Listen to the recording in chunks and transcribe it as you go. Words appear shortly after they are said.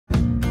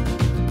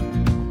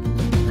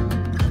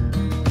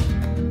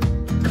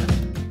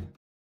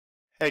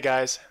Hey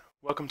guys,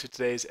 welcome to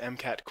today's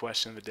MCAT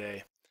question of the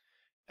day.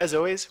 As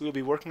always, we will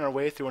be working our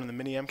way through one of the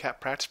mini MCAT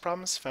practice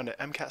problems found at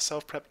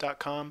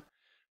MCATselfprep.com,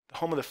 the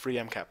home of the free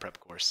MCAT prep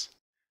course.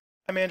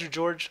 I'm Andrew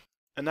George,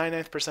 a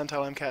 99th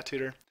percentile MCAT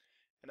tutor,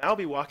 and I'll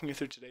be walking you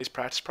through today's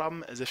practice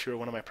problem as if you were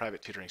one of my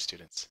private tutoring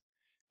students.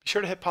 Be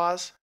sure to hit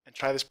pause and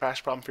try this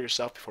practice problem for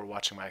yourself before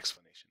watching my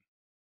explanation.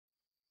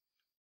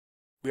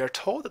 We are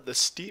told that the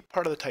steep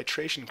part of the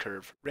titration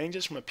curve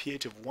ranges from a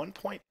pH of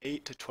 1.8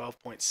 to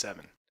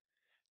 12.7.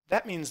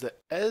 That means that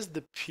as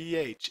the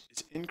pH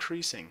is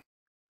increasing,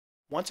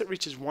 once it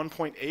reaches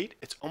 1.8,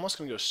 it's almost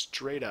going to go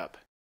straight up.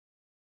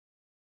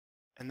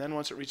 And then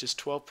once it reaches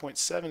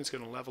 12.7, it's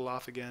going to level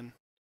off again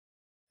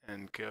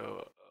and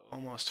go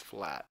almost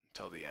flat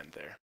until the end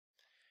there.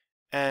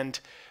 And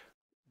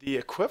the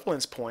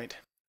equivalence point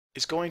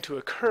is going to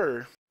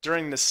occur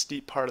during this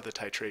steep part of the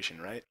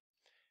titration, right?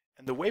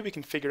 And the way we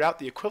can figure out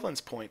the equivalence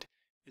point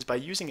is by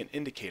using an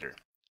indicator.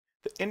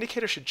 The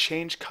indicator should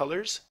change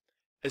colors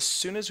as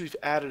soon as we've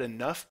added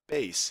enough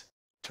base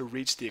to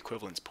reach the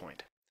equivalence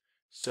point.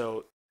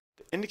 So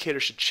the indicator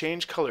should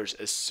change colors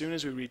as soon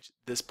as we reach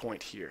this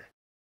point here,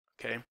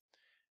 okay?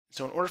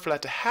 So in order for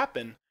that to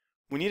happen,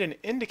 we need an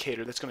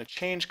indicator that's going to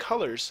change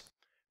colors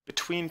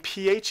between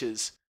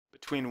pHs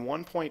between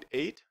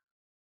 1.8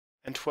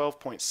 and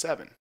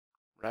 12.7,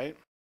 right?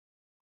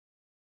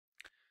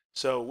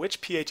 So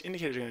which pH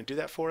indicators are going to do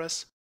that for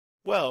us?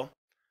 Well,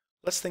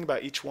 let's think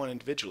about each one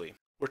individually.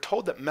 We're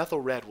told that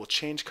methyl red will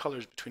change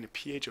colors between a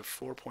pH of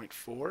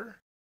 4.4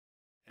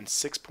 and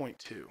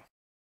 6.2.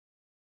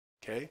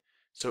 Okay,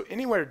 so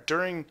anywhere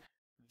during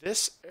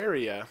this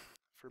area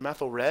for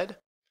methyl red,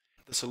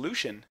 the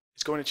solution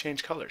is going to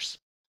change colors,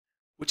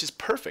 which is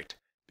perfect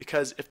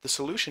because if the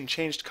solution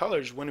changed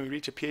colors when we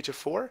reach a pH of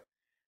 4,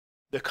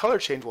 the color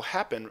change will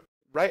happen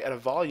right at a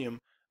volume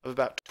of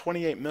about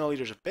 28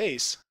 milliliters of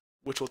base,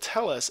 which will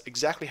tell us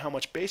exactly how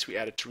much base we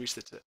added to reach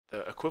the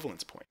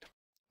equivalence point,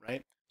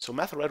 right? So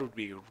methyl red would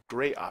be a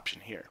great option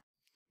here.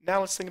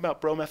 Now let's think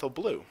about bromethyl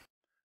blue.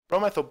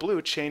 Bromethyl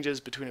blue changes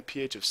between a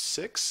pH of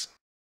 6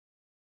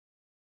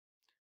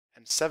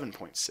 and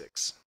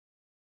 7.6.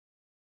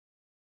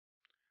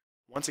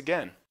 Once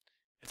again,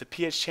 if the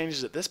pH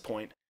changes at this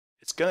point,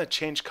 it's going to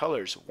change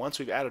colors once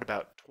we've added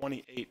about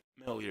 28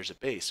 milliliters of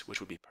base, which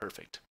would be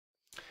perfect.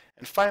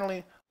 And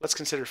finally, let's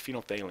consider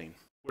phenolphthalein.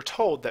 We're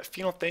told that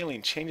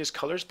phenolphthalein changes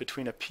colors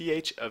between a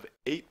pH of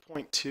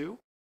 8.2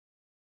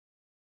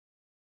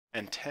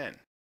 and 10.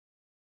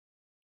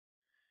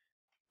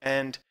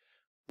 And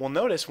we'll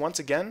notice once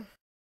again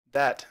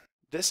that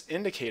this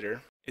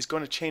indicator is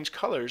going to change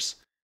colors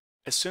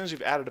as soon as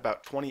we've added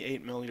about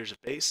 28 milliliters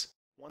of base,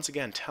 once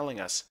again telling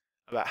us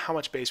about how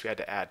much base we had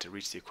to add to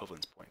reach the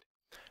equivalence point.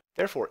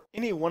 Therefore,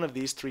 any one of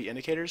these three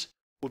indicators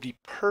would be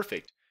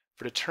perfect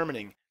for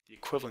determining the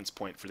equivalence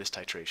point for this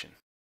titration.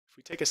 If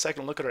we take a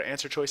second look at our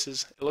answer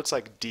choices, it looks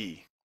like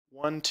D,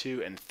 1,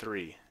 2, and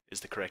 3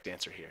 is the correct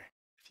answer here.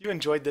 If you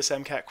enjoyed this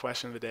MCAT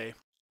question of the day,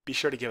 be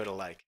sure to give it a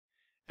like.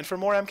 And for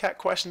more MCAT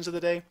questions of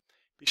the day,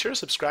 be sure to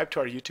subscribe to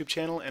our YouTube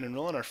channel and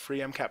enroll in our free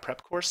MCAT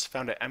prep course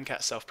found at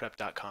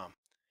MCATselfprep.com.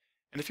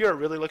 And if you are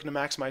really looking to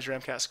maximize your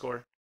MCAT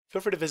score,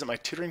 feel free to visit my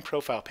tutoring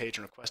profile page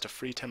and request a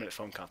free 10-minute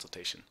phone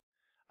consultation.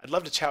 I'd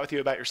love to chat with you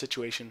about your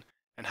situation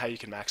and how you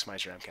can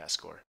maximize your MCAT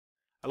score.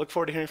 I look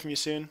forward to hearing from you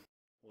soon.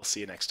 We'll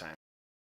see you next time.